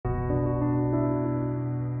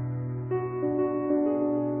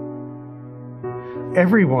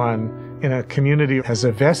everyone in a community has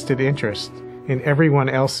a vested interest in everyone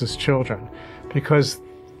else's children, because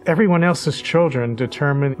everyone else's children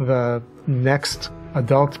determine the next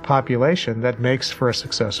adult population that makes for a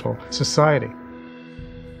successful society.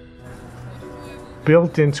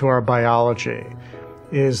 Built into our biology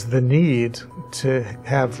is the need to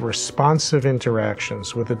have responsive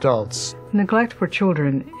interactions with adults. Neglect for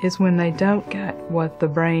children is when they don't get what the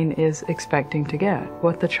brain is expecting to get,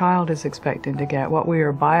 what the child is expecting to get, what we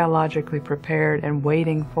are biologically prepared and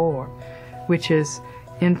waiting for, which is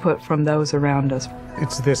input from those around us.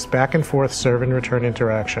 It's this back and forth serve and return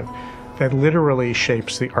interaction that literally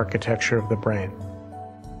shapes the architecture of the brain.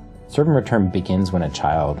 Serve and return begins when a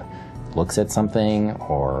child looks at something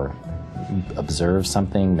or observes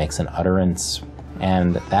something, makes an utterance,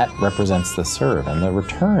 and that represents the serve. And the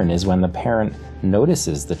return is when the parent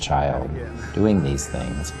notices the child doing these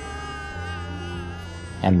things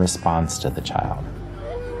and responds to the child.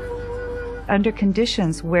 Under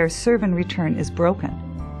conditions where serve and return is broken,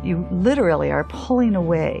 you literally are pulling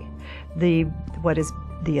away what is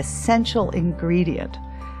the essential ingredient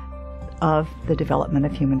of the development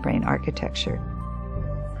of human brain architecture.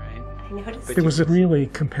 There was a really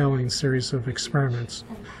compelling series of experiments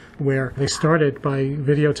where they started by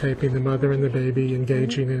videotaping the mother and the baby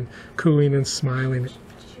engaging in cooing and smiling.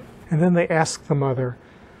 And then they asked the mother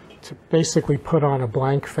to basically put on a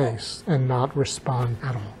blank face and not respond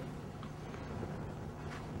at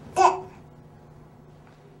all.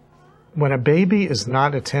 When a baby is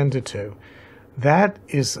not attended to, that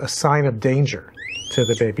is a sign of danger to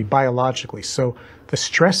the baby biologically. So the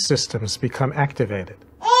stress systems become activated.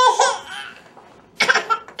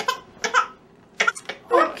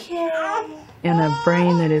 In a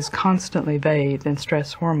brain that is constantly bathed in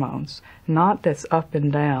stress hormones, not that's up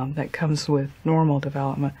and down, that comes with normal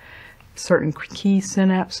development, certain key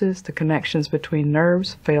synapses, the connections between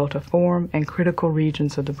nerves, fail to form, and critical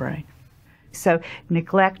regions of the brain. So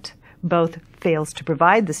neglect both fails to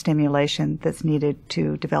provide the stimulation that's needed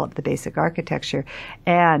to develop the basic architecture,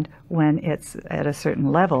 and when it's at a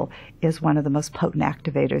certain level, is one of the most potent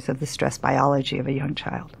activators of the stress biology of a young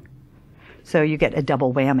child. So you get a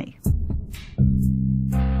double whammy.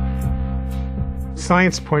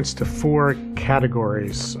 Science points to 4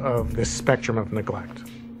 categories of this spectrum of neglect.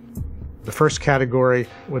 The first category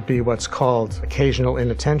would be what's called occasional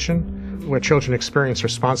inattention, where children experience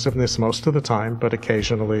responsiveness most of the time, but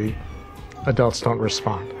occasionally adults don't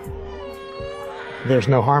respond. There's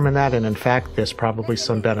no harm in that, and in fact, there's probably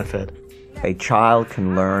some benefit. A child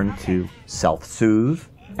can learn to self-soothe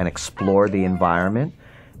and explore the environment,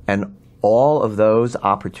 and all of those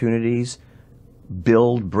opportunities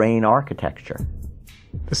build brain architecture.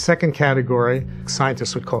 The second category,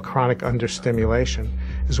 scientists would call chronic understimulation,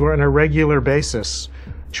 is where on a regular basis,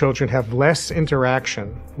 children have less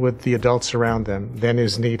interaction with the adults around them than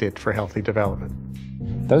is needed for healthy development.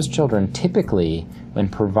 Those children typically, when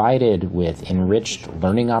provided with enriched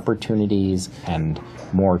learning opportunities and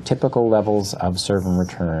more typical levels of serve and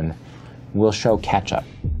return, will show catch-up.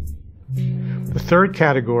 The third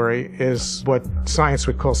category is what science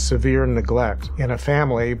would call severe neglect in a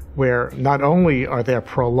family where not only are there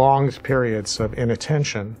prolonged periods of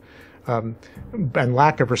inattention and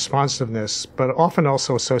lack of responsiveness, but often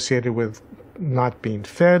also associated with not being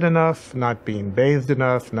fed enough, not being bathed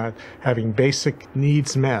enough, not having basic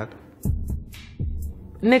needs met.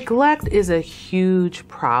 Neglect is a huge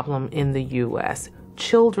problem in the U.S.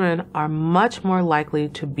 Children are much more likely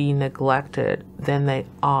to be neglected than they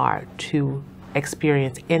are to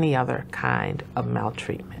experience any other kind of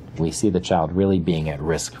maltreatment. We see the child really being at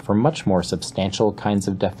risk for much more substantial kinds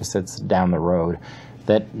of deficits down the road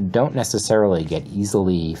that don't necessarily get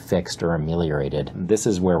easily fixed or ameliorated. This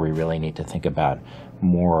is where we really need to think about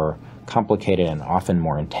more complicated and often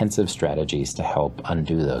more intensive strategies to help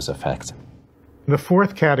undo those effects. The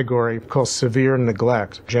fourth category, called severe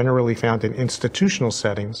neglect, generally found in institutional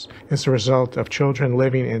settings, is the result of children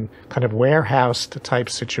living in kind of warehoused type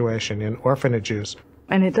situation in orphanages.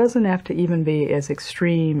 And it doesn't have to even be as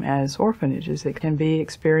extreme as orphanages. It can be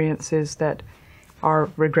experiences that are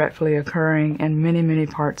regretfully occurring in many, many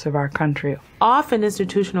parts of our country. Often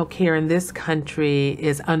institutional care in this country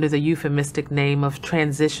is under the euphemistic name of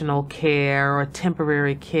transitional care or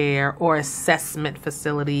temporary care or assessment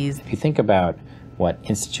facilities. If you think about what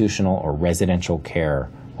institutional or residential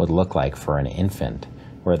care would look like for an infant,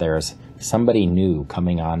 where there's somebody new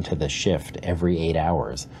coming on to the shift every 8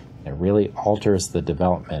 hours, it really alters the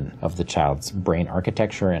development of the child's brain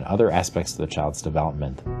architecture and other aspects of the child's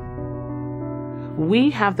development.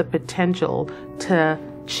 We have the potential to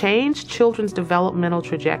change children's developmental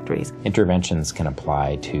trajectories. Interventions can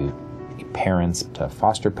apply to parents to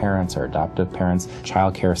foster parents or adoptive parents,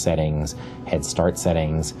 child care settings, Head Start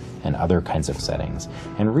settings, and other kinds of settings.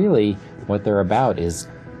 And really, what they're about is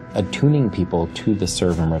attuning people to the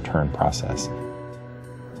serve and return process.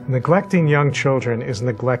 Neglecting young children is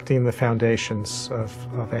neglecting the foundations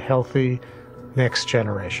of a healthy next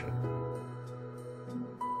generation.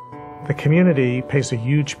 The community pays a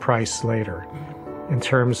huge price later in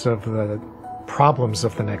terms of the problems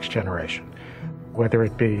of the next generation, whether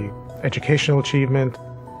it be educational achievement,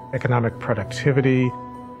 economic productivity,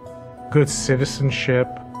 good citizenship,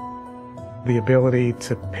 the ability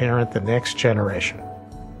to parent the next generation.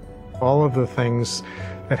 All of the things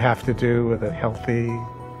that have to do with a healthy,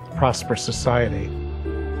 prosperous society.